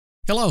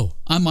Hello,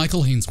 I'm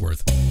Michael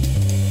Hainsworth.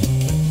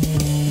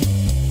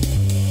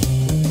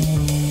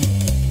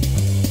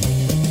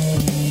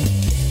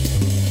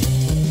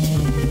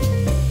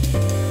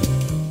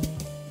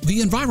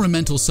 The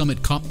Environmental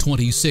Summit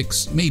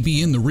COP26 may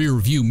be in the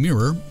rear-view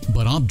mirror,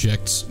 but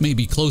objects may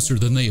be closer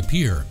than they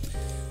appear.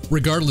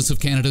 Regardless of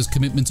Canada's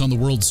commitments on the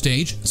world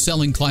stage,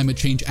 selling climate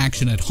change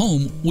action at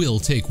home will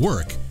take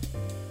work.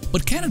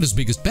 But Canada's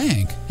biggest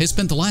bank has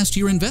spent the last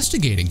year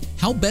investigating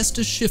how best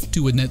to shift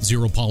to a net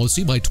zero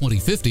policy by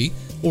 2050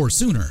 or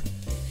sooner.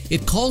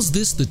 It calls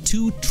this the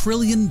 $2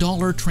 trillion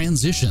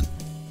transition.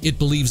 It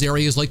believes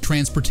areas like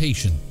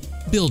transportation,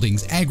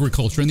 buildings,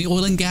 agriculture, and the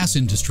oil and gas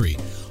industry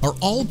are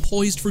all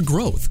poised for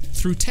growth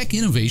through tech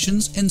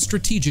innovations and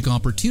strategic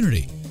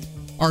opportunity.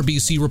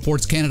 RBC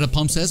reports Canada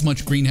pumps as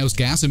much greenhouse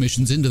gas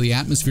emissions into the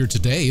atmosphere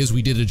today as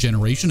we did a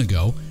generation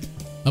ago,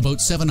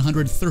 about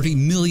 730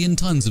 million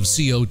tons of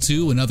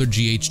CO2 and other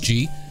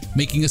GHG,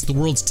 making us the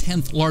world's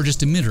 10th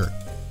largest emitter.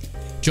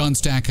 John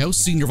Stackhouse,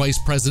 Senior Vice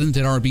President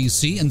at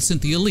RBC, and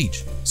Cynthia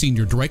Leach,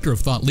 Senior Director of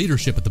Thought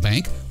Leadership at the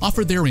bank,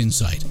 offered their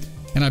insight.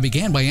 And I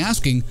began by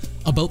asking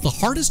about the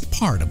hardest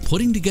part of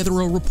putting together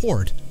a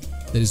report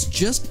that is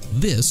just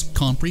this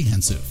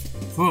comprehensive.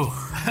 Ooh,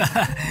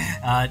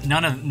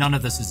 none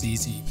of this is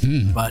easy,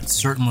 but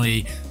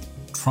certainly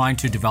trying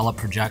to develop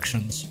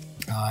projections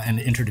and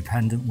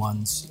interdependent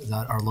ones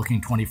that are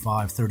looking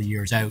 25, 30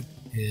 years out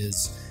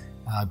is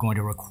going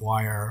to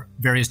require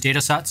various data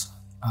sets,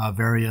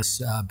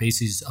 various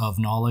bases of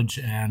knowledge,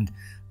 and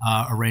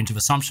a range of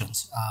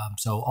assumptions.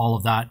 So all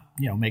of that,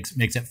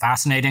 makes it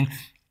fascinating,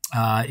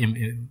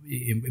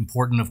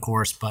 important, of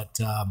course, but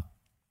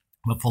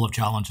full of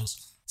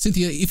challenges.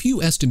 Cynthia, if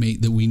you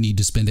estimate that we need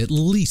to spend at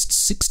least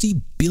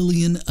 $60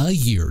 billion a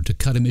year to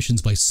cut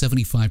emissions by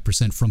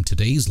 75% from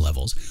today's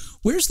levels,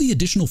 where's the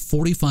additional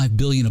 $45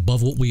 billion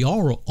above what we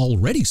are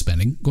already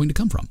spending going to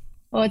come from?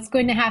 Well, it's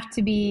going to have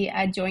to be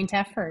a joint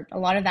effort. A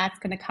lot of that's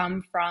going to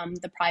come from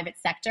the private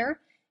sector,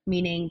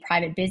 meaning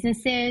private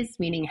businesses,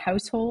 meaning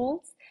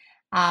households,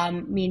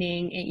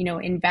 meaning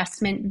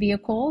investment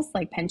vehicles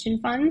like pension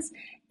funds,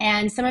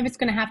 and some of it's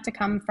going to have to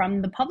come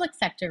from the public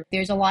sector.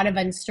 There's a lot of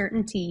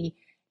uncertainty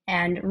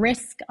and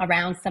risk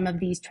around some of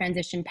these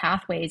transition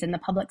pathways, and the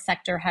public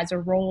sector has a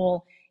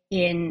role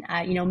in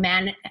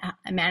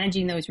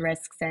managing those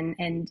risks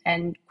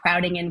and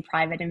crowding in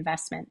private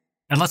investment.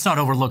 And let's not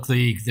overlook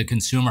the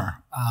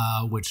consumer,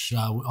 which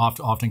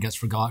often gets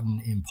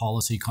forgotten in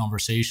policy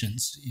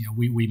conversations.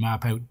 We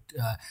map out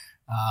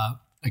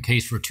a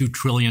case for $2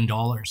 trillion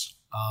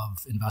of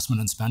investment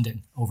and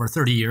spending over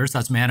 30 years.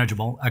 That's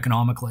manageable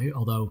economically,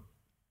 although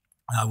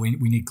we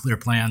need clear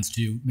plans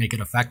to make it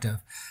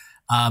effective.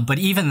 But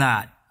even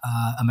that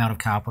amount of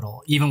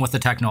capital, even with the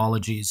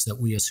technologies that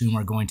we assume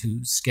are going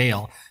to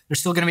scale,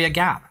 there's still going to be a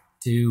gap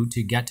to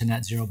get to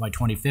net zero by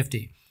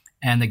 2050.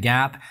 And the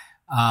gap,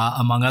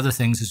 among other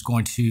things, is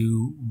going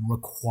to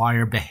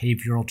require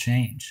behavioral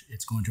change.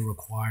 It's going to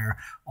require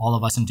all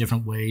of us in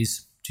different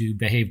ways to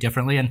behave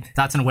differently. And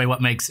that's in a way what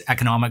makes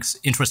economics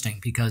interesting,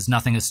 because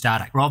nothing is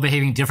static. We're all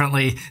behaving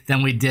differently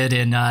than we did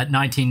in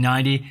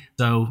 1990.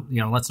 So,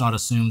 let's not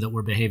assume that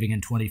we're behaving in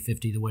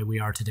 2050 the way we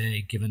are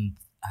today, given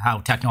how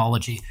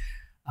technology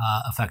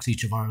affects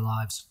each of our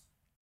lives.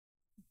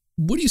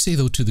 What do you say,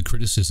 though, to the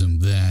criticism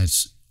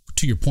that,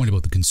 to your point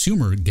about the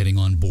consumer getting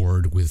on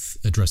board with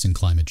addressing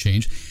climate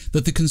change,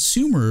 that the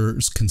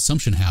consumer's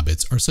consumption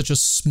habits are such a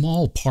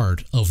small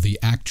part of the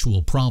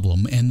actual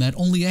problem, and that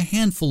only a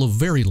handful of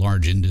very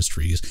large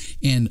industries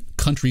and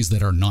countries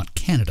that are not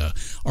Canada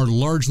are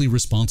largely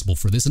responsible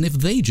for this, and if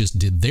they just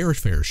did their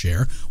fair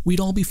share, we'd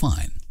all be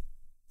fine?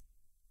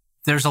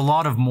 There's a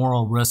lot of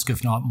moral risk,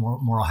 if not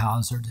moral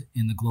hazard,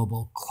 in the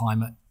global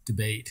climate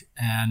debate.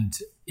 And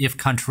if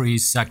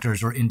countries,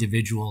 sectors, or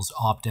individuals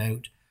opt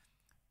out,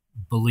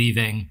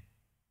 believing,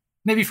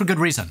 maybe for good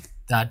reason,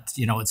 that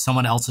it's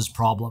someone else's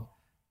problem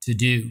to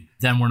do,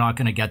 then we're not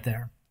going to get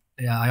there.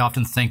 I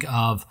often think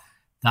of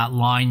that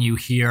line you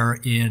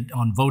hear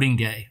on voting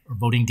day, or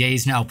voting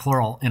days now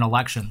plural, in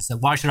elections, that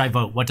why should I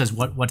vote? What does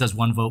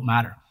one vote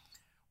matter?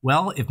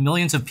 Well, if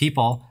millions of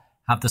people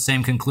have the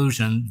same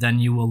conclusion, then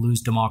you will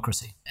lose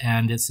democracy.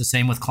 And it's the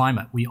same with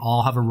climate. We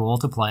all have a role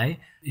to play.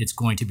 It's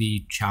going to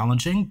be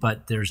challenging,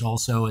 but there's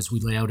also, as we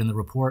lay out in the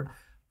report,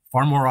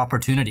 far more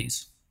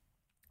opportunities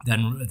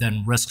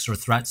than risks or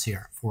threats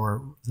here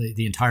for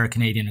the entire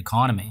Canadian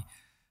economy.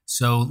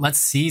 So let's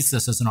seize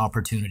this as an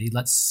opportunity.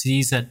 Let's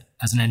seize it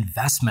as an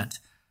investment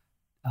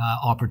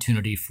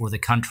opportunity for the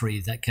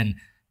country that can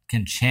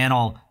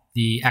channel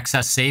the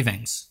excess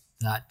savings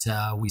that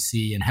we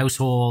see in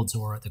households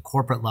or at the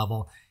corporate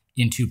level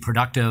into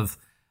productive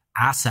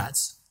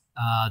assets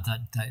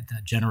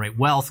that generate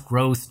wealth,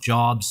 growth,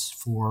 jobs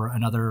for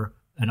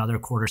another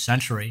quarter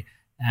century.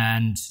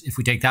 And if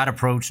we take that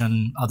approach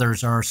and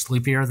others are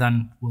sleepier,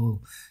 then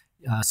we'll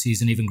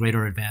seize an even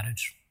greater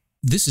advantage.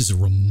 This is a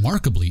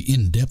remarkably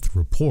in-depth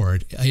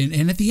report.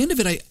 And at the end of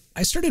it,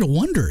 I started to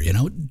wonder,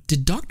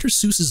 did Dr.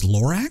 Seuss's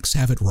Lorax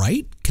have it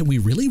right? Can we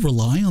really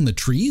rely on the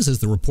trees, as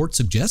the report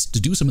suggests,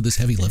 to do some of this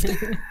heavy lifting?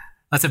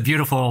 That's a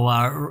beautiful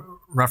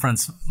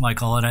reference,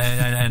 Michael,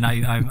 and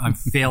I'm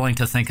failing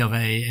to think of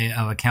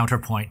a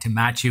counterpoint to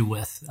match you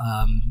with,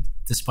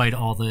 despite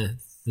all the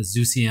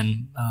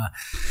Zeusian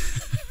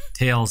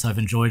tales I've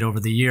enjoyed over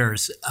the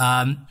years.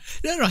 No,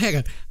 hang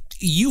on.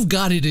 You've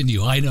got it in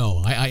you. I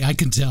know. I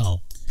can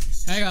tell.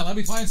 Hang on. Let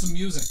me find some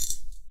music.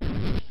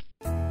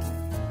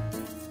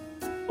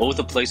 Oh,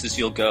 the places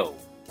you'll go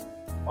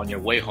on your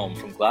way home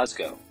from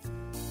Glasgow.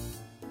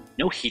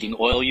 No heating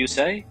oil, you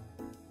say?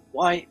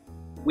 Why,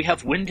 we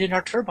have wind in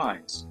our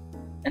turbines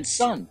and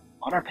sun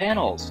on our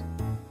panels.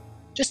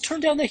 Just turn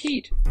down the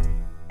heat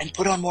and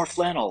put on more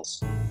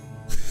flannels.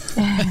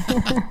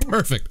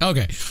 Perfect.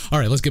 Okay. All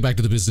right. Let's get back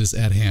to the business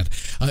at hand.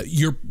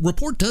 Your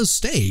report does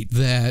state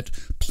that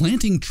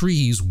planting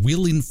trees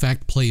will, in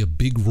fact, play a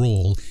big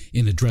role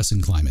in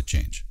addressing climate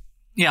change.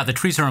 Yeah, the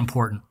trees are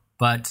important,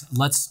 but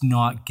let's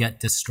not get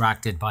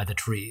distracted by the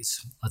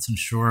trees. Let's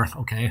ensure,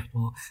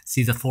 we'll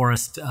see the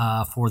forest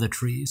for the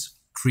trees.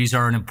 Trees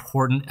are an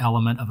important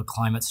element of a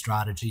climate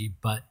strategy,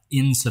 but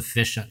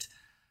insufficient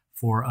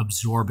for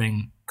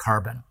absorbing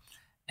carbon.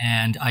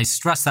 And I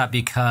stress that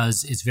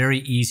because it's very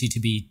easy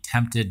to be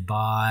tempted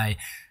by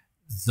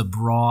the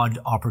broad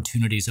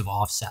opportunities of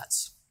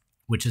offsets,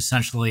 which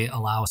essentially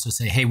allow us to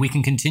say, hey, we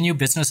can continue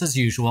business as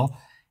usual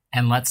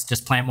and let's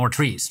just plant more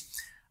trees.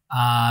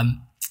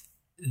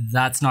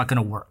 That's not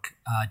going to work.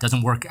 It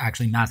doesn't work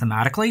actually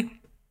mathematically.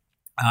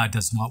 It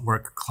does not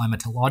work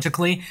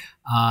climatologically.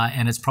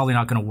 And it's probably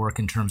not going to work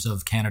in terms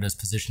of Canada's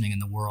positioning in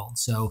the world.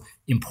 So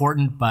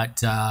important,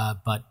 but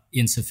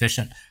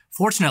insufficient.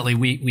 Fortunately,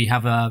 we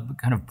have a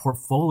kind of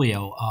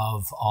portfolio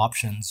of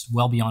options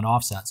well beyond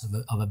offsets,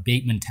 of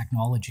abatement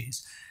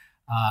technologies,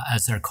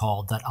 as they're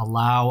called, that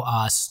allow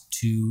us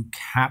to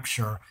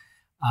capture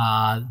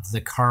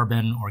the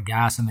carbon or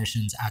gas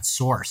emissions at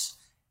source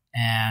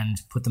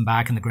and put them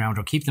back in the ground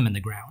or keep them in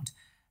the ground.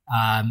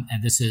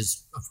 And this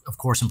is, of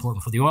course,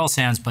 important for the oil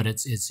sands, but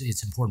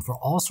it's important for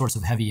all sorts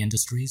of heavy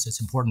industries.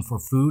 It's important for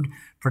food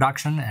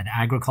production and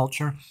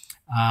agriculture.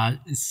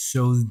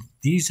 So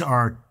these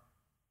are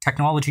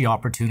technology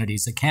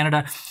opportunities that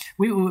Canada,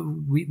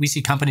 we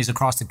see companies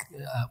across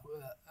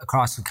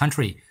the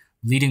country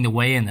leading the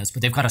way in this,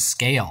 but they've got to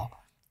scale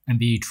and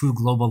be true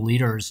global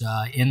leaders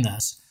in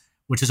this,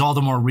 which is all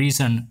the more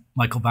reason,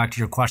 Michael, back to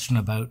your question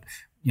about,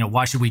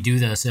 why should we do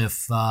this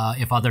if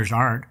others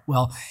aren't?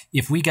 Well,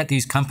 if we get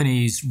these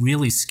companies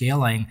really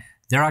scaling,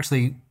 they're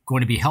actually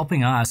going to be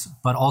helping us,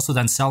 but also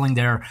then selling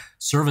their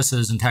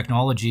services and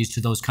technologies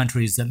to those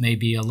countries that may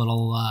be a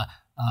little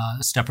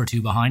step or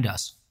two behind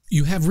us.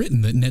 You have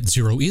written that net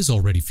zero is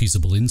already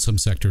feasible in some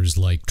sectors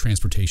like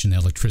transportation,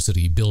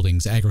 electricity,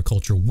 buildings,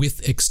 agriculture,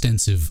 with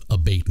extensive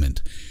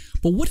abatement.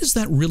 But what does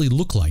that really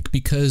look like?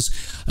 Because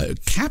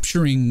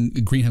capturing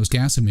greenhouse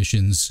gas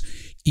emissions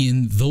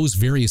in those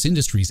various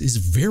industries is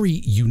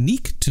very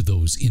unique to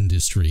those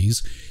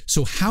industries.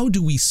 So how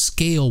do we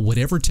scale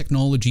whatever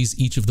technologies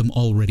each of them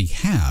already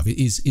have?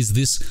 Is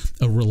this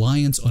a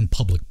reliance on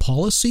public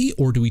policy,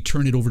 or do we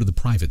turn it over to the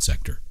private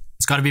sector?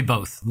 It's got to be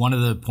both. One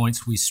of the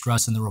points we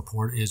stress in the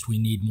report is we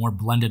need more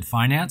blended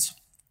finance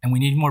and we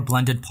need more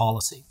blended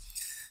policy.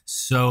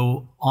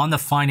 So on the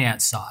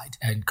finance side,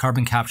 and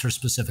carbon capture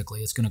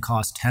specifically, it's going to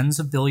cost tens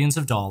of billions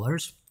of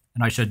dollars.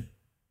 And I should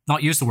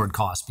not use the word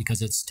cost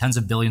because it's tens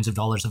of billions of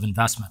dollars of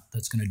investment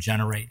that's going to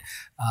generate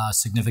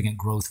significant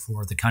growth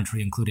for the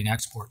country, including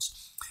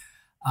exports.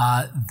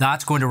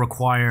 That's going to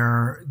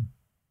require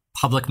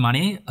public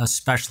money,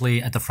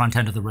 especially at the front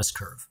end of the risk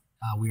curve.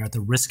 We are at the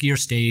riskier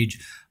stage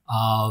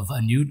of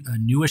a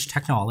newish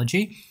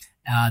technology.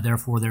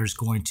 Therefore, there's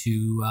going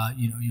to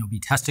be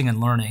testing and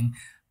learning,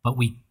 but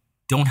we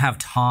don't have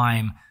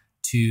time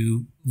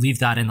to leave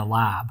that in the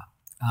lab.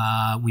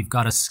 We've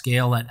got to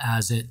scale it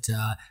as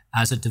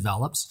it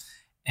develops,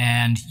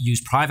 and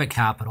use private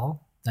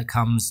capital that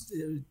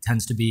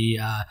tends to be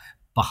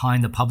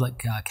behind the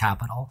public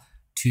capital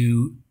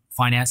to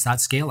finance that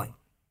scaling.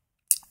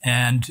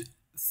 And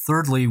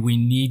thirdly, we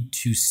need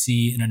to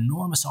see an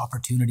enormous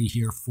opportunity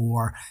here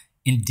for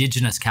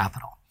indigenous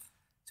capital.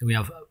 So we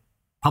have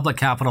public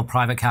capital,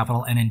 private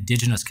capital, and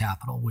indigenous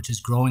capital, which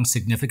is growing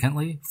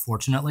significantly,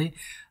 fortunately,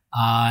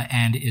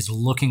 and is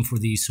looking for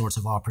these sorts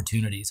of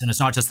opportunities. And it's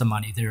not just the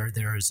money.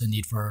 There is a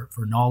need for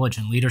knowledge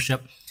and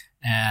leadership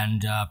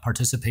and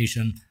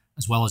participation,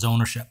 as well as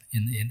ownership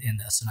in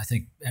this. And I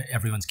think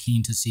everyone's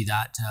keen to see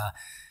that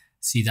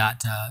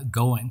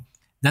going.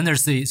 Then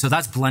so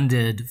that's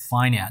blended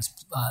finance.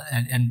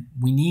 And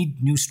we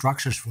need new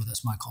structures for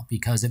this, Michael,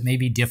 because it may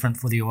be different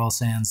for the oil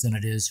sands than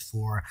it is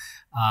for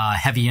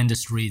heavy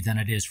industry, than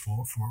it is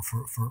for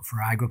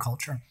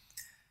agriculture.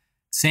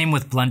 Same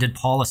with blended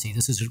policy.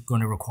 This is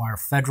going to require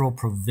federal,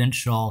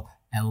 provincial,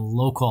 and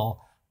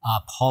local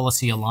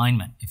policy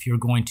alignment. If you're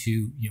going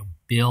to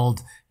build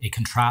a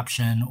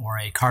contraption or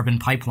a carbon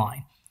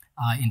pipeline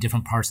in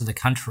different parts of the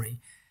country,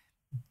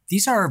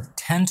 these are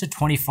 10 to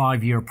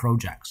 25-year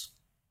projects.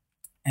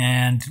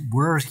 And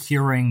we're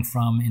hearing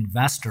from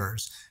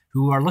investors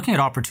who are looking at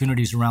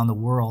opportunities around the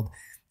world.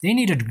 They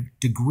need a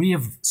degree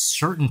of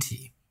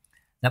certainty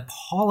that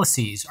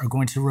policies are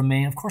going to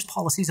remain. Of course,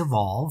 policies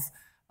evolve,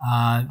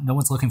 No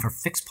one's looking for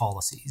fixed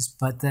policies,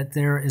 but that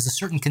there is a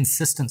certain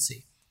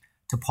consistency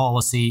to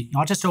policy,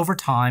 not just over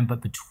time,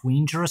 but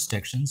between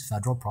jurisdictions,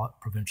 federal,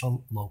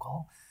 provincial,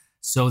 local,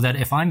 so that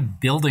if I'm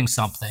building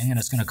something and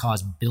it's going to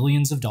cost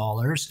billions of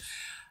dollars,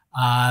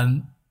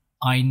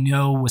 I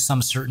know with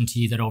some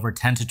certainty that over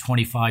 10 to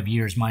 25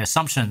 years, my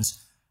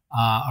assumptions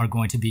are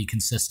going to be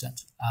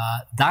consistent.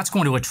 That's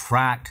going to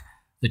attract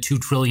the $2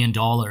 trillion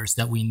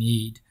that we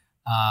need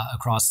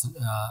across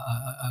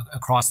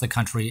the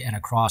country and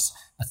across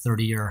a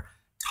 30-year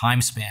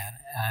time span.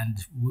 And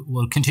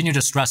we'll continue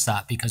to stress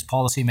that because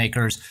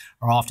policymakers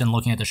are often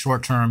looking at the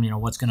short term,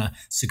 what's going to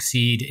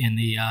succeed in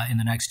the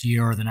next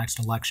year or the next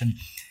election.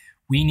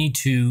 We need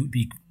to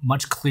be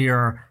much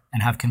clearer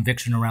and have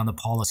conviction around the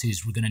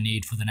policies we're going to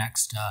need for the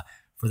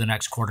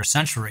next quarter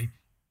century,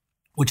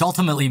 which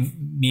ultimately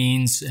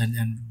means, and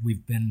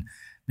we've been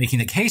making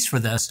the case for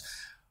this,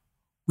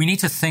 we need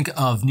to think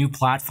of new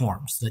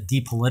platforms that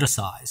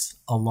depoliticize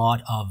a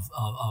lot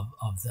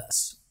of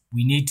this.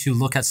 We need to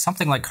look at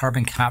something like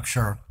carbon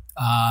capture,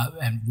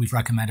 and we've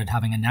recommended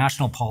having a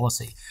national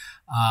policy,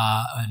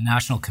 a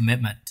national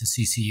commitment to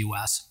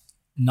CCUS,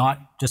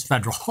 not just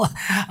federal,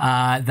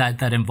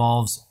 that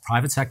involves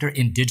private sector,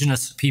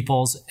 indigenous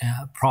peoples,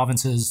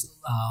 provinces,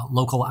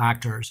 local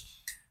actors,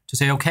 to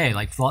say, okay,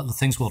 like the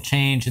things will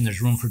change and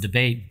there's room for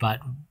debate, but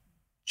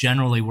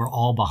generally we're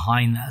all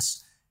behind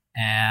this,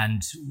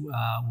 and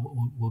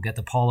we'll get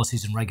the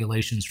policies and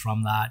regulations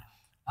from that,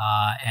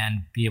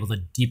 and be able to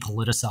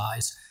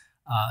depoliticize,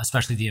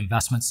 especially the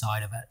investment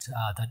side of it,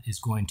 that is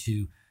going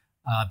to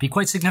be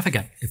quite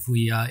significant if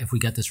we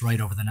get this right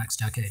over the next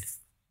decade.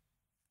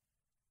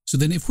 So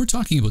then if we're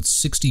talking about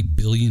 $60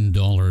 billion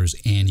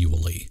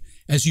annually,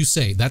 as you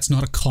say, that's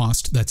not a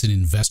cost, that's an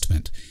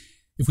investment.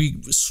 If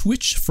we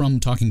switch from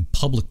talking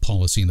public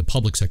policy in the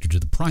public sector to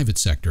the private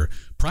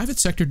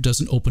sector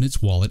doesn't open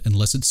its wallet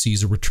unless it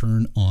sees a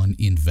return on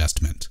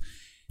investment.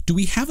 Do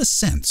we have a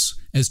sense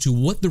as to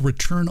what the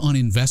return on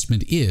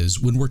investment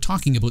is when we're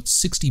talking about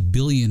 $60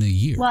 billion a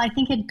year? Well, I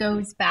think it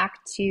goes back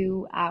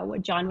to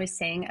what John was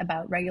saying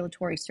about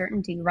regulatory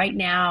certainty. Right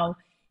now,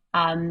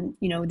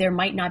 there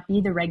might not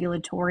be the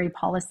regulatory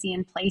policy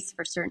in place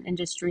for certain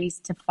industries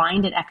to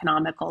find it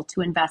economical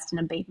to invest in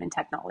abatement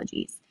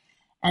technologies.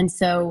 And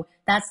so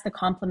that's the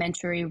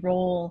complementary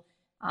role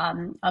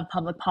of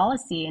public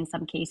policy in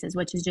some cases,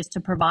 which is just to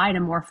provide a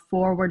more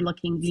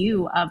forward-looking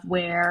view of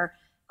where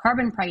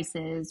carbon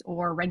prices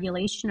or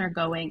regulation are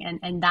going.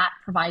 And that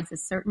provides a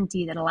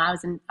certainty that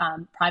allows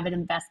private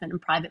investment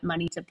and private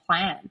money to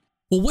plan.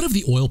 Well, what of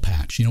the oil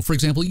patch? For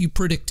example, you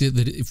predicted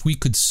that if we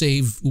could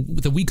save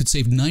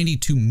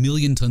 92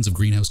 million tons of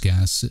greenhouse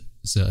gases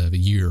a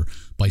year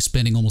by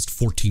spending almost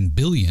 $14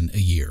 billion a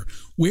year.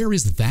 Where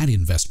is that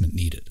investment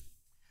needed?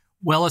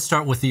 Well, let's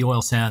start with the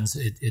oil sands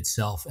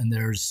itself. And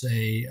there's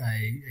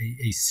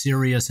a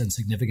serious and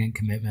significant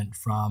commitment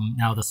from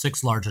now the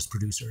 6 largest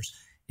producers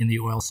in the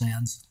oil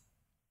sands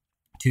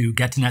to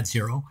get to net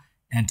zero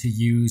and to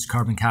use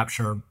carbon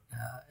capture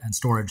and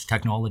storage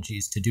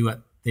technologies to do it.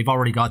 They've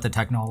already got the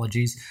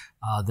technologies.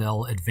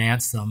 They'll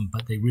advance them,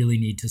 but they really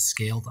need to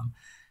scale them.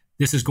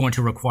 This is going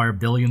to require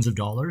billions of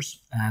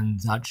dollars, and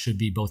that should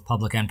be both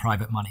public and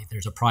private money.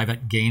 There's a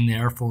private gain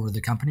there for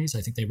the companies.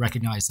 I think they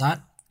recognize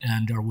that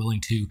and are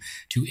willing to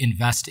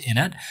invest in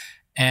it.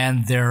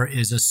 And there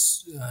is a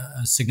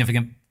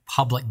significant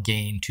public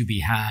gain to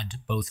be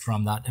had, both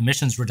from that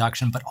emissions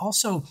reduction, but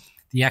also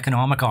the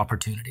economic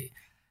opportunity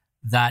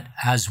that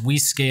as we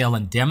scale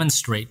and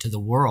demonstrate to the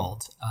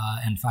world,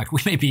 in fact,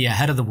 we may be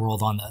ahead of the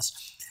world on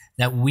this,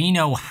 that we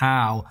know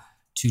how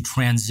to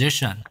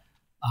transition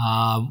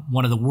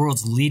one of the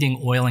world's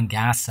leading oil and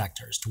gas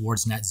sectors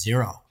towards net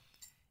zero.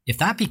 If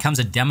that becomes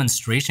a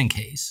demonstration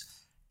case,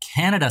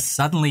 Canada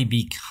suddenly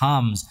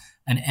becomes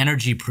an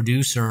energy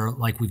producer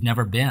like we've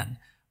never been,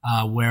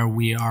 where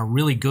we are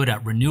really good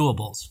at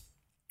renewables.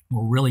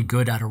 We're really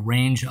good at a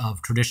range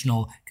of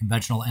traditional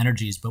conventional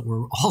energies, but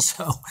we're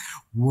also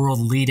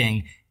world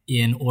leading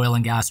in oil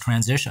and gas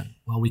transition.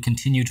 Well, we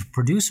continue to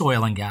produce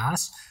oil and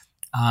gas,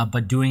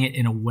 but doing it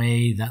in a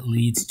way that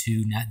leads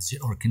to net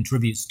zero or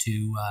contributes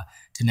to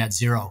net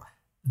zero.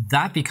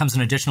 That becomes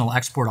an additional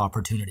export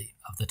opportunity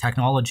of the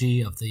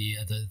technology, of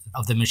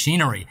the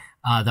machinery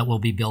that we'll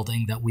be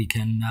building that we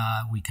can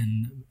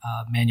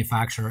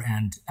manufacture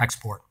and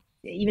export.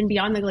 Even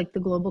beyond the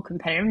global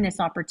competitiveness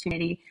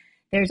opportunity,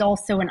 there's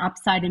also an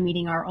upside in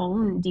meeting our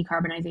own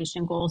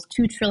decarbonization goals.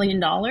 $2 trillion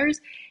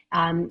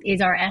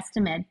is our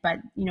estimate, but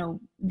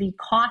the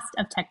cost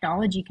of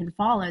technology can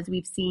fall, as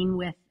we've seen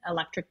with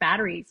electric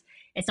batteries.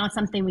 It's not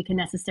something we can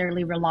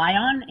necessarily rely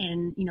on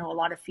in a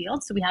lot of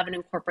fields, so we haven't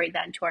incorporated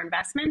that into our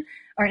investment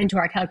or into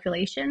our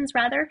calculations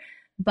rather.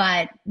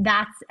 But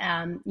that's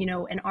an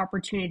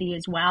opportunity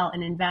as well,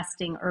 in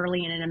investing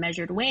early and in a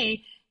measured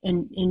way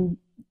in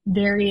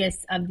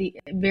various of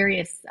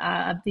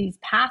these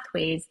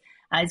pathways,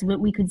 as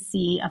we could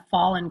see a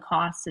fall in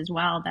costs as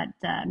well that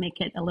make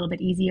it a little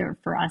bit easier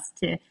for us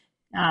to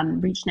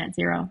reach net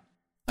zero.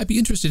 I'd be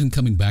interested in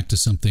coming back to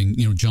something,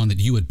 John, that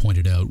you had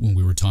pointed out when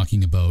we were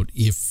talking about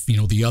if,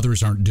 the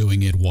others aren't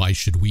doing it, why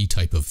should we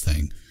type of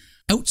thing.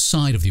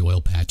 Outside of the oil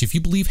patch, if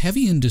you believe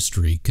heavy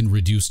industry can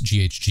reduce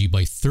GHG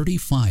by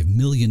 35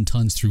 million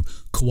tons through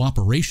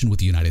cooperation with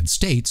the United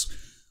States,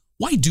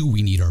 why do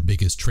we need our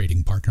biggest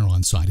trading partner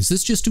on side? Is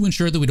this just to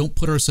ensure that we don't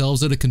put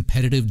ourselves at a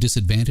competitive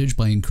disadvantage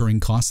by incurring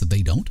costs that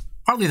they don't?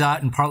 Partly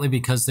that, and partly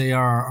because they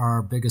are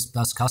our biggest,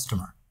 best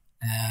customer.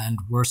 And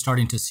we're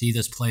starting to see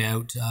this play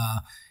out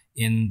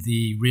in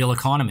the real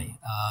economy,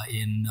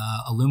 in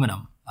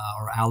aluminum.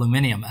 Or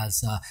aluminium,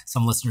 as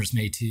some listeners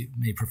may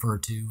prefer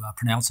to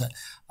pronounce it,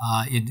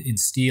 in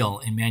steel,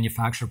 in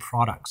manufactured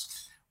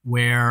products,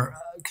 where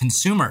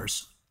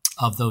consumers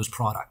of those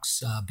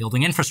products,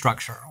 building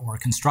infrastructure or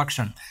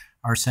construction,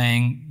 are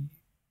saying,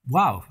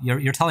 wow,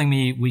 you're telling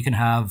me we can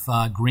have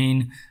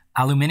green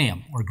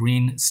aluminium or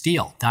green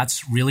steel.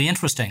 That's really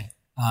interesting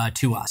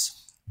to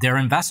us. Their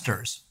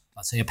investors,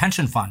 let's say a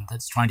pension fund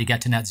that's trying to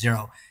get to net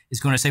zero, is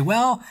going to say,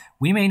 well,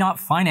 we may not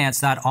finance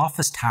that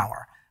office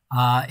tower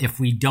if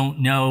we don't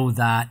know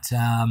that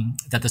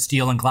that the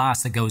steel and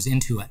glass that goes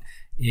into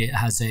it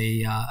has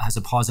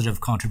a positive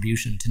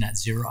contribution to net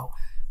zero.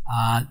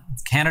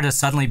 Canada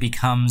suddenly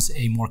becomes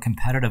a more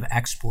competitive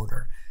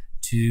exporter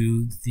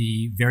to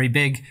the very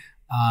big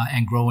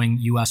and growing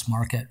U.S.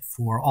 market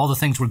for all the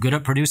things we're good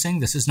at producing.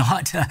 This is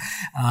not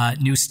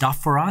new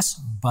stuff for us,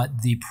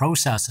 but the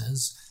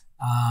processes,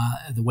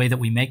 the way that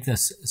we make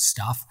this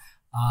stuff,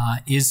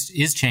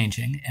 is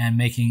changing and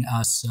making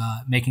us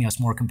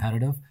more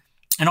competitive.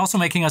 And also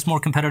making us more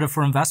competitive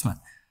for investment.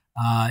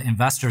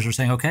 Investors are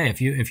saying, okay,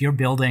 if you're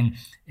building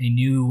a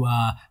new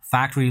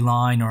factory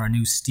line or a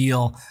new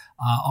steel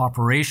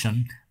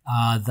operation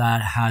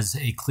that has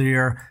a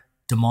clear,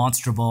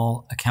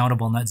 demonstrable,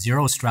 accountable net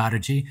zero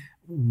strategy,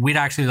 we'd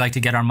actually like to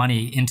get our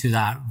money into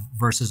that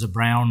versus a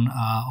brown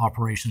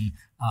operation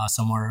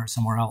somewhere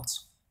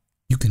else.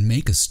 You can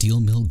make a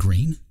steel mill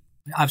green?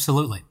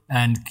 Absolutely,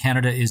 and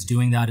Canada is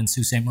doing that in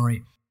Sault Ste.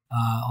 Marie.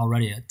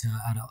 Already at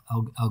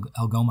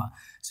Algoma.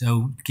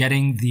 So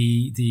getting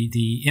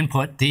the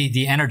input,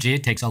 the energy,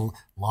 it takes a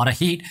lot of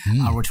heat,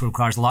 which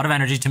requires a lot of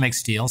energy to make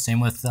steel. Same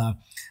with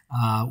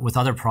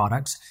other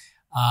products.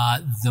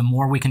 The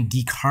more we can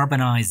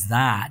decarbonize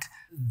that,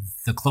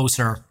 the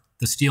closer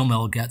the steel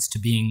mill gets to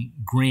being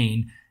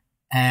green.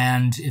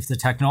 And if the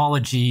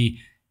technology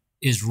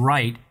is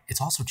right, it's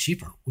also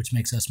cheaper, which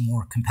makes us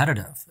more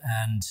competitive.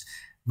 And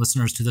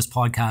listeners to this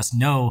podcast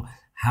know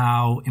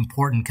how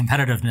important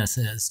competitiveness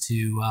is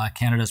to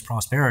Canada's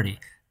prosperity.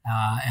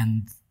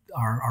 And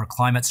our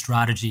climate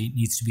strategy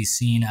needs to be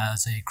seen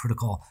as a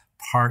critical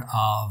part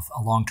of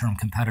a long-term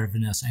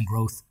competitiveness and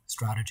growth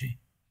strategy.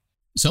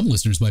 Some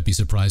listeners might be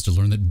surprised to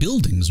learn that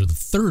buildings are the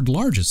third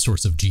largest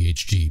source of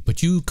GHG,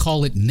 but you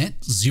call it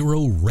net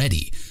zero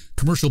ready.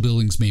 Commercial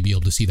buildings may be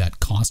able to see that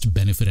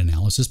cost-benefit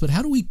analysis, but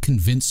how do we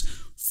convince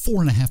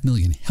 4.5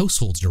 million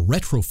households to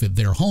retrofit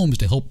their homes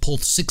to help pull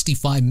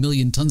 65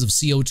 million tons of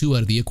CO2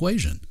 out of the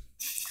equation?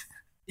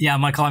 Yeah,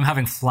 Michael, I'm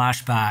having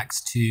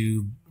flashbacks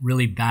to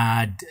really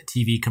bad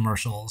TV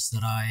commercials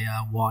that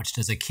I watched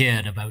as a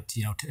kid about,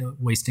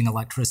 wasting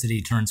electricity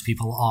turns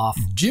people off.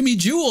 Jimmy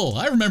Jewell.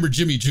 I remember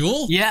Jimmy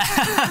Jewell. Yeah.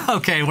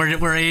 Okay,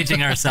 we're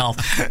aging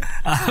ourselves.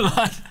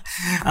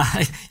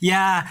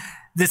 Yeah,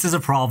 this is a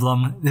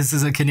problem. This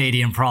is a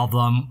Canadian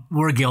problem.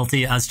 We're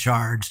guilty as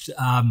charged.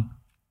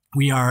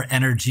 We are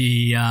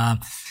energy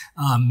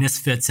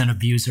misfits and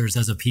abusers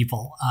as a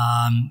people,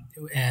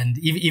 and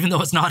even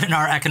though it's not in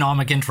our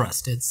economic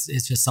interest,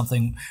 it's just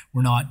something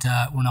we're not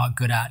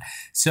good at.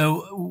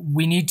 So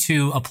we need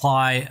to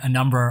apply a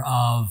number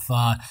of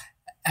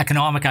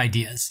economic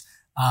ideas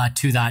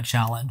to that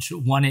challenge.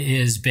 One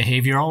is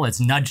behavioral;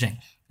 it's nudging.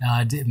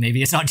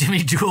 Maybe it's not Jimmy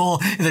Jewell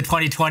in the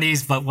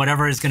 2020s, but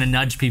whatever is going to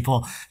nudge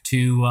people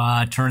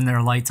to turn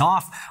their lights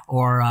off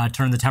or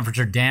turn the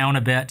temperature down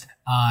a bit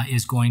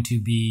is going to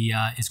be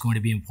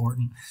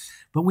important.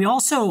 But we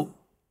also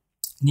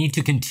need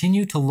to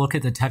continue to look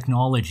at the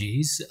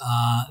technologies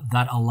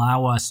that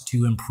allow us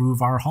to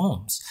improve our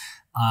homes.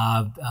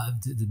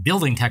 The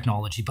building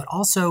technology, but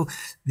also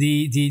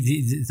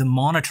the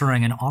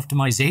monitoring and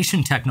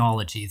optimization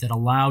technology that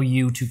allow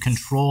you to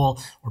control,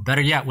 or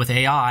better yet, with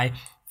AI,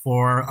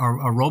 for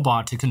a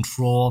robot to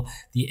control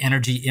the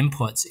energy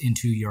inputs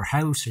into your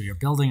house or your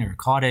building or your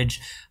cottage,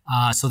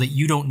 so that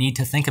you don't need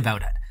to think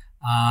about it.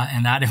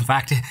 And that, in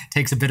fact,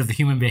 takes a bit of the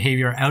human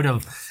behavior out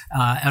of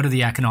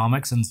the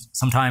economics, and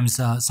sometimes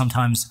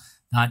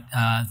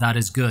that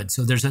is good.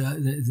 So there's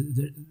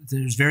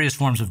various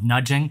forms of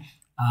nudging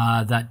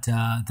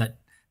that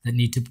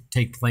need to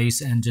take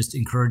place, and just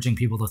encouraging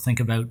people to think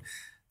about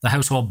the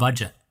household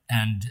budget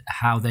and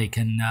how they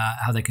can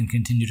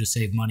continue to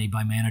save money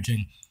by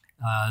managing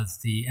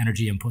the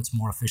energy inputs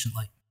more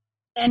efficiently.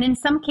 And in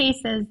some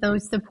cases,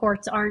 those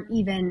supports aren't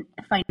even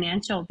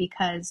financial,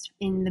 because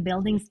in the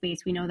building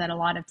space, we know that a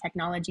lot of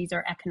technologies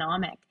are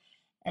economic.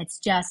 It's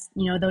just,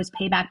 those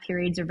payback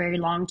periods are very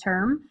long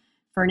term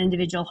for an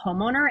individual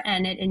homeowner,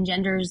 and it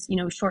engenders,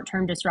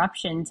 short-term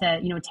disruption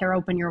to, tear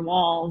open your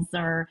walls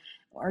or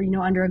or,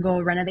 undergo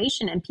a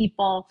renovation, and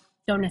people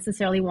don't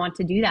necessarily want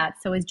to do that.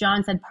 So as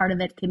John said, part of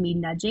it can be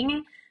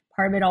nudging.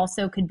 Part of it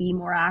also could be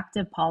more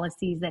active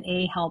policies that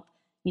help,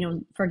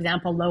 for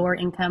example, lower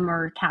income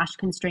or cash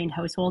constrained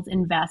households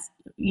invest,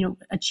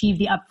 achieve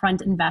the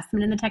upfront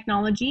investment in the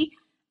technology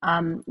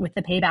with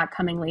the payback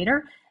coming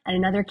later. And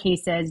in other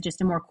cases,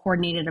 just a more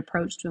coordinated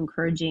approach to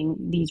encouraging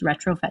these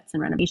retrofits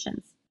and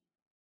renovations.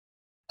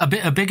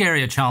 A big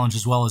area challenge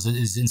as well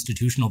is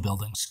institutional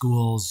buildings.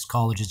 Schools,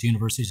 colleges,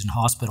 universities, and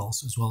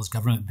hospitals, as well as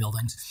government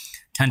buildings,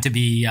 tend to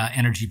be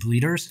energy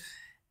bleeders.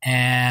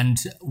 And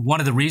one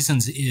of the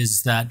reasons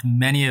is that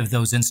many of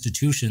those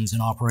institutions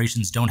and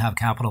operations don't have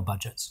capital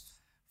budgets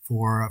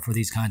for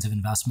these kinds of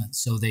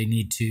investments. So they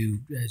need to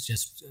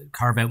just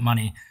carve out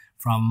money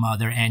from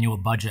their annual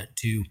budget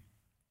to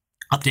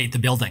update the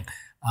building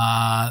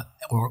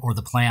or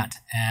the plant.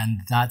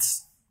 And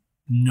that's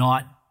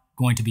not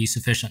going to be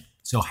sufficient.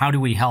 So how do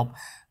we help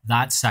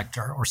that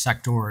sector or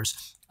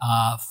sectors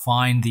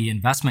find the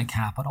investment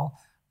capital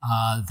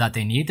that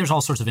they need? There's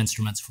all sorts of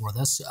instruments for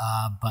this,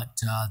 but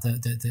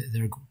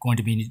they're going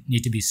to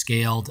need to be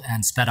scaled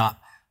and sped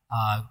up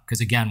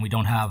because, again, we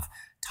don't have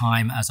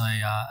time as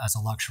a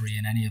luxury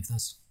in any of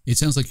this. It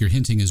sounds like you're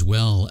hinting as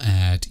well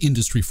at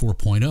Industry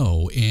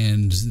 4.0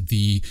 and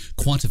the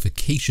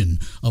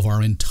quantification of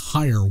our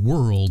entire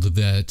world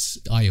that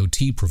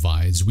IoT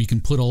provides. We can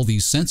put all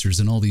these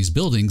sensors in all these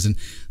buildings, and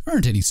there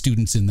aren't any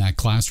students in that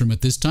classroom at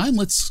this time.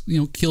 Let's,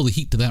 kill the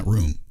heat to that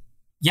room.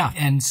 Yeah,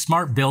 and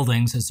smart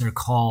buildings, as they're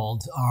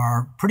called,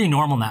 are pretty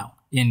normal now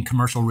in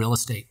commercial real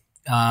estate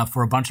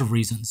for a bunch of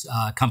reasons.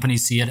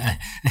 Companies see it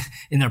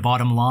in their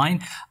bottom line,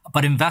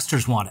 but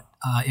investors want it.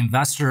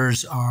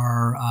 Investors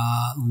are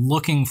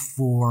looking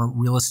for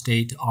real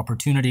estate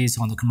opportunities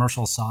on the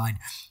commercial side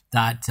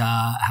that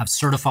have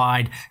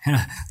certified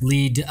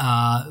LEED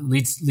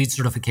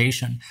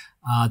certification.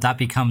 That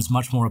becomes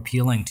much more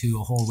appealing to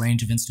a whole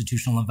range of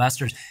institutional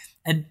investors.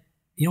 And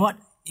you know what?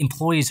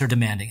 Employees are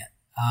demanding it.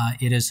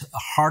 It is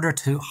harder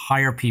to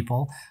hire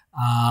people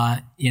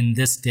in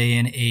this day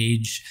and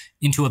age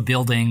into a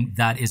building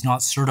that is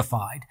not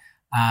certified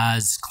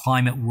as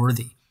climate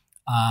worthy.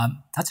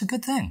 That's a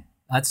good thing.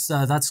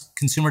 That's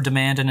consumer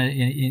demand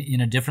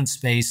in a different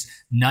space,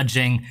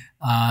 nudging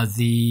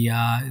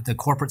the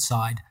corporate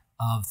side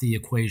of the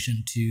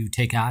equation to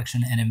take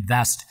action and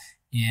invest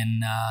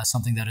in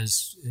something that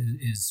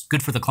is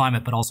good for the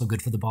climate, but also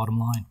good for the bottom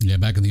line. Yeah,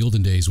 back in the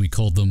olden days, we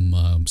called them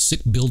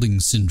sick building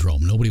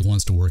syndrome. Nobody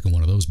wants to work in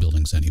one of those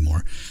buildings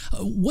anymore.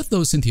 What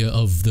though, Cynthia,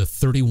 of the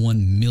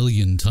 31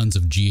 million tons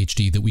of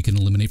GHG that we can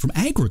eliminate from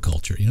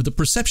agriculture? The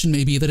perception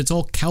may be that it's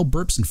all cow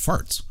burps and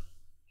farts.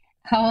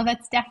 Oh,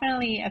 that's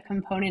definitely a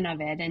component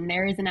of it. And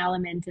there is an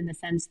element in the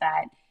sense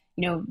that,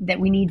 that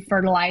we need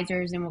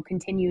fertilizers and will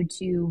continue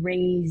to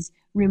raise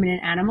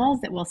ruminant animals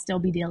that will still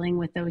be dealing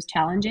with those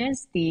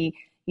challenges. The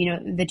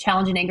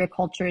challenge in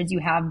agriculture is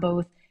you have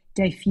both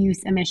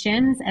diffuse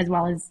emissions as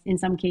well as, in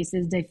some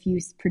cases,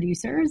 diffuse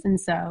producers. And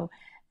so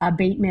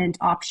abatement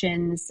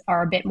options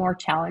are a bit more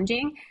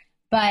challenging.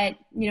 But,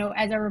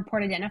 as our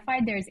report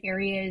identified, there's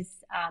areas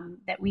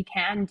that we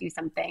can do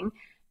something.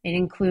 It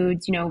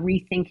includes,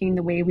 rethinking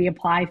the way we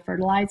apply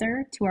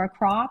fertilizer to our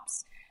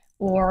crops,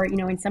 or,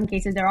 in some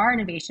cases there are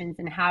innovations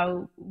in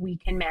how we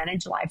can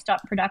manage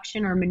livestock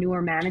production or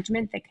manure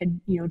management that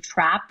could,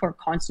 trap or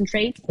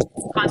concentrate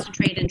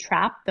and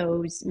trap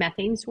those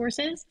methane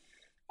sources.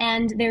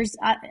 And there's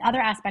other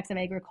aspects of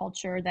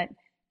agriculture that,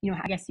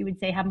 I guess you would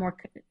say have more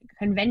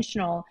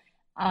conventional,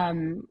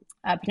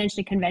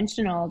 potentially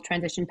conventional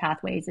transition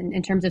pathways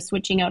in terms of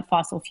switching out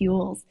fossil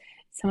fuels.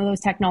 Some of those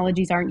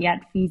technologies aren't yet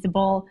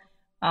feasible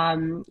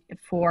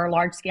for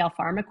large-scale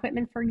farm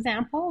equipment, for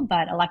example,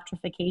 but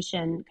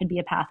electrification could be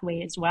a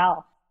pathway as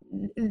well.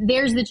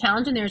 There's the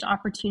challenge and there's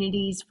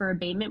opportunities for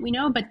abatement, we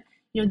know, but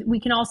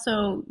we can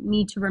also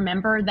need to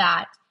remember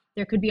that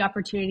there could be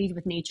opportunities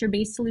with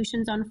nature-based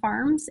solutions on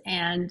farms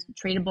and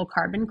tradable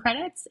carbon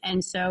credits.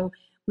 And so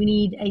we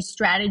need a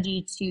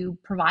strategy to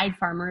provide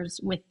farmers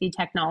with the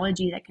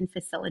technology that can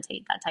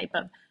facilitate that type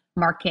of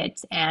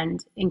market and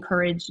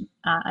encourage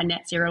a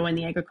net zero in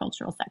the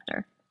agricultural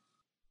sector.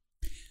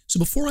 So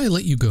before I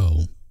let you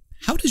go,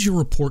 how does your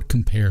report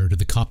compare to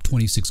the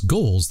COP26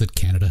 goals that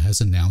Canada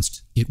has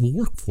announced it will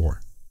work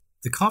for?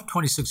 The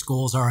COP26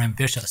 goals are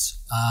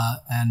ambitious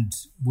and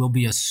will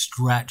be a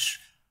stretch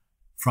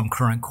from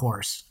current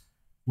course,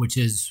 which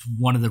is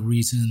one of the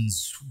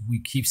reasons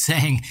we keep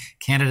saying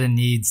Canada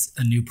needs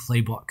a new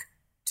playbook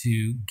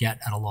to get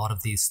at a lot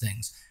of these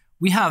things.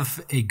 We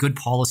have a good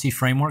policy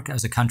framework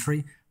as a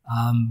country,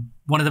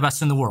 one of the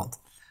best in the world.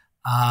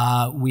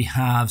 We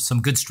have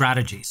some good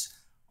strategies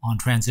on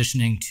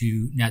transitioning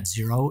to net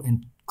zero,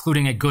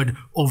 including a good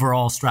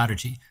overall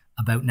strategy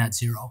about net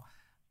zero.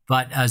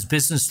 But as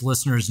business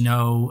listeners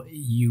know,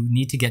 you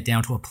need to get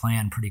down to a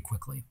plan pretty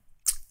quickly.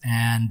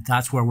 And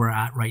that's where we're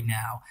at right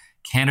now.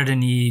 Canada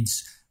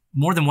needs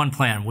more than one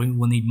plan. We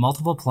will need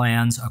multiple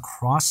plans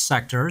across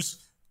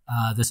sectors.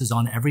 This is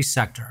on every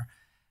sector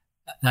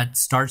that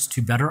starts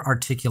to better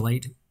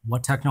articulate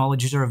what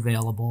technologies are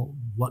available,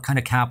 what kind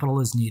of capital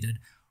is needed,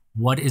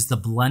 what is the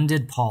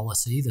blended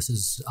policy, this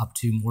is up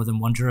to more than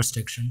one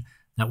jurisdiction,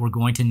 that we're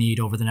going to need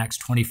over the next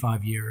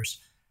 25 years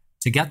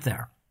to get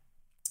there.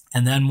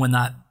 And then when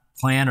that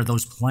plan or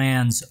those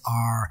plans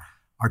are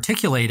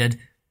articulated,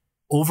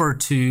 over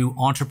to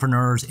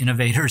entrepreneurs,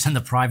 innovators in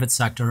the private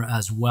sector,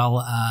 as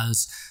well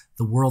as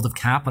the world of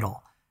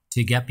capital,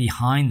 to get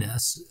behind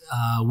this,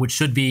 which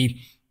should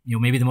be,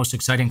 maybe the most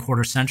exciting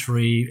quarter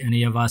century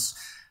any of us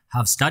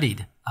have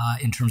studied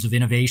in terms of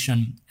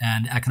innovation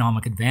and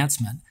economic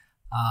advancement.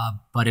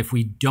 But if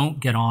we don't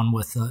get on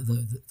with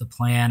the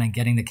plan and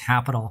getting the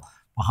capital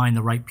behind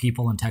the right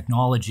people and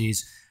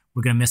technologies,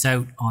 we're going to miss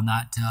out on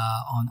that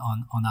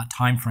on that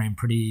time frame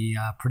pretty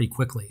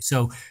quickly.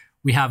 So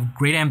we have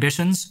great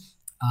ambitions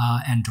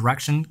and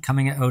direction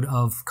coming out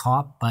of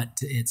COP, but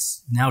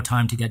it's now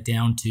time to get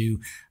down to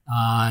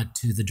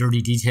the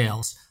dirty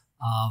details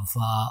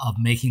of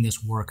making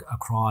this work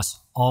across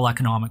all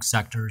economic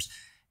sectors,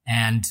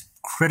 and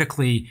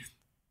critically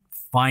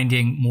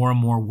finding more and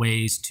more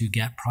ways to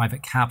get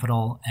private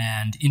capital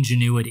and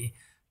ingenuity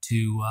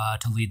to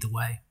lead the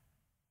way.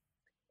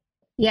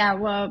 Yeah,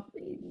 well,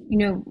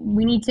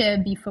 we need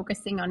to be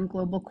focusing on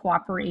global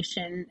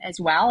cooperation as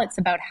well. It's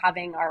about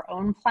having our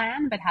own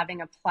plan, but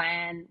having a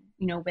plan,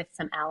 with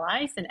some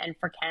allies. And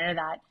for Canada,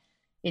 that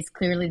is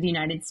clearly the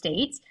United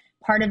States.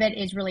 Part of it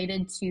is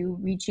related to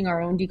reaching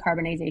our own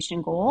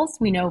decarbonization goals.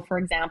 We know, for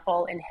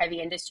example, in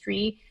heavy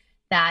industry,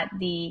 that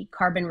the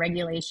carbon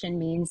regulation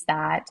means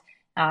that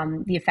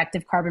the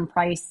effective carbon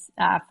price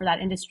for that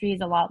industry is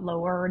a lot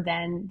lower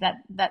than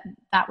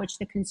that which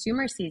the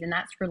consumer sees, and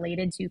that's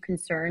related to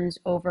concerns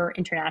over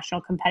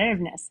international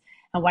competitiveness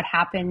and what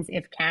happens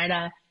if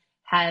Canada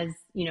has,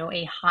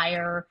 a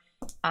higher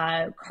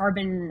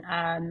carbon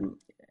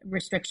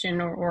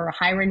restriction or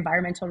higher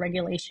environmental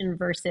regulation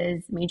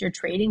versus major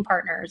trading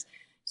partners.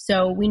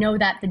 So we know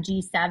that the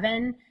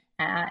G7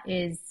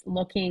 is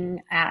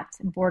looking at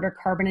border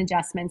carbon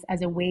adjustments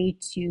as a way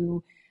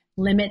to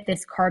limit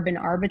this carbon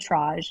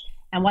arbitrage.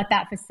 And what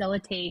that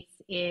facilitates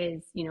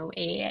is,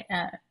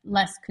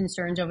 less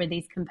concerns over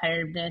these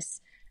competitiveness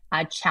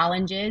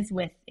challenges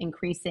with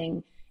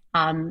increasing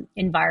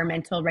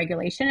environmental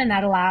regulation. And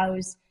that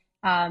allows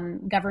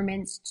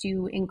governments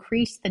to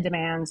increase the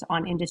demands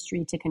on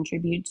industry to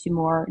contribute to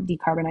more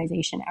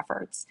decarbonization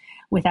efforts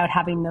without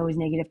having those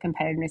negative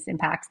competitiveness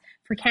impacts.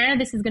 For Canada,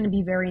 this is going to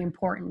be very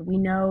important. We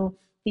know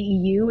the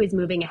EU is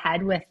moving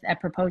ahead with a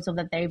proposal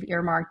that they've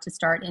earmarked to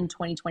start in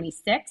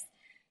 2026.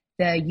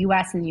 The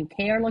US and the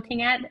UK are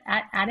looking at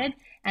it.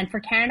 And for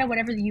Canada,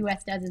 whatever the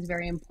US does is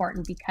very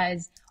important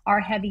because our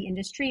heavy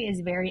industry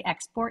is very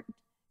export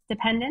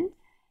dependent.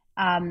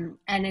 And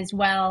as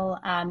well,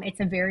 it's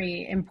a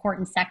very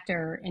important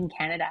sector in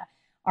Canada.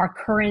 Our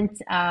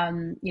current,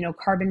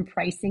 carbon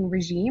pricing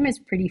regime is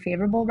pretty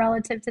favorable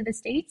relative to the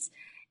States.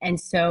 And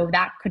so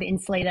that could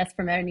insulate us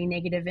from any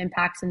negative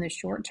impacts in the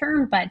short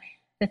term. But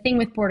the thing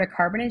with border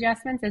carbon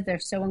adjustments is they're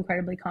so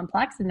incredibly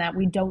complex and that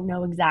we don't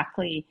know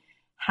exactly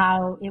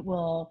how it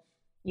will,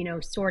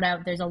 sort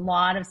out. There's a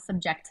lot of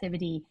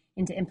subjectivity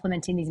into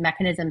implementing these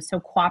mechanisms. So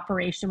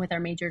cooperation with our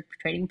major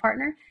trading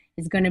partner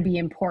is going to be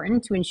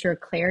important to ensure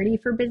clarity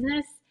for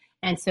business.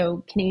 And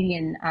so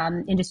Canadian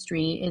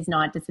industry is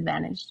not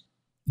disadvantaged.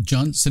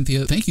 John,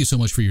 Cynthia, thank you so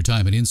much for your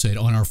time and insight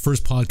on our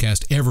first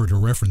podcast ever to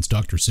reference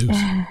Dr. Seuss.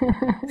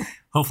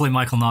 Hopefully,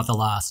 Michael, not the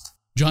last.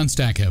 John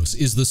Stackhouse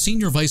is the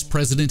Senior Vice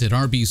President at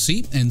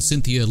RBC, and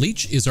Cynthia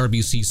Leach is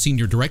RBC's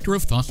Senior Director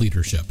of Thought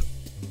Leadership.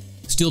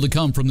 Still to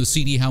come from the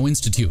C.D. Howe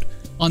Institute,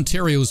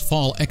 Ontario's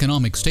Fall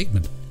Economic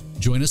Statement.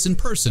 Join us in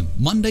person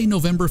Monday,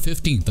 November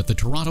 15th at the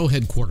Toronto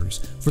headquarters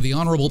for the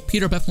Honourable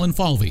Peter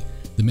Bethlen-Falvey,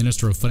 the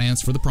Minister of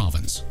Finance for the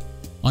province.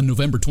 On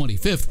November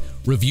 25th,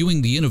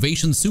 reviewing the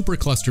Innovation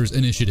Superclusters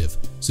Initiative,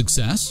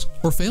 Success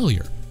or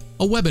Failure?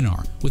 A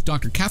webinar with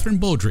Dr. Catherine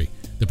Beaudry,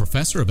 the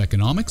Professor of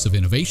Economics of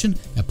Innovation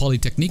at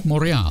Polytechnique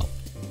Montréal,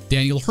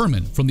 Daniel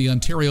Herman from the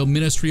Ontario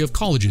Ministry of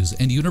Colleges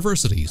and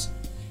Universities,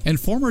 and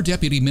former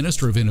Deputy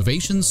Minister of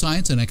Innovation,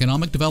 Science and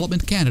Economic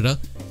Development Canada,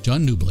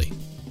 John Newbley.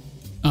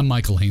 I'm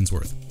Michael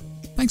Hainsworth.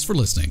 Thanks for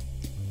listening.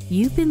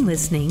 You've been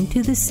listening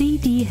to the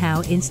C.D.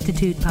 Howe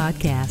Institute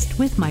podcast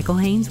with Michael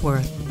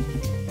Hainsworth.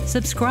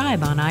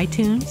 Subscribe on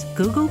iTunes,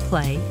 Google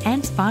Play,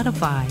 and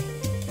Spotify.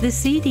 The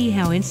C.D.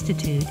 Howe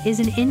Institute is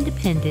an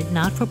independent,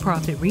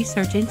 not-for-profit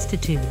research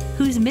institute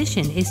whose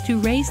mission is to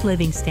raise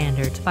living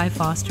standards by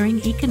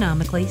fostering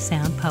economically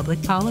sound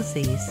public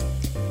policies.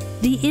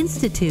 The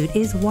Institute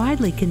is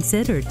widely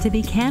considered to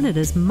be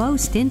Canada's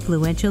most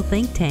influential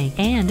think tank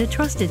and a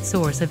trusted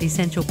source of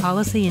essential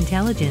policy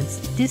intelligence,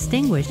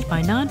 distinguished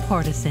by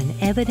nonpartisan,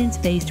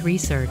 evidence-based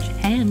research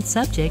and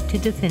subject to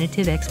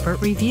definitive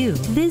expert review.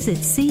 Visit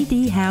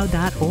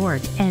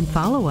cdhowe.org and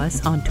follow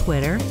us on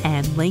Twitter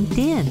and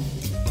LinkedIn.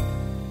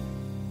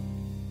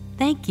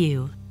 Thank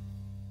you.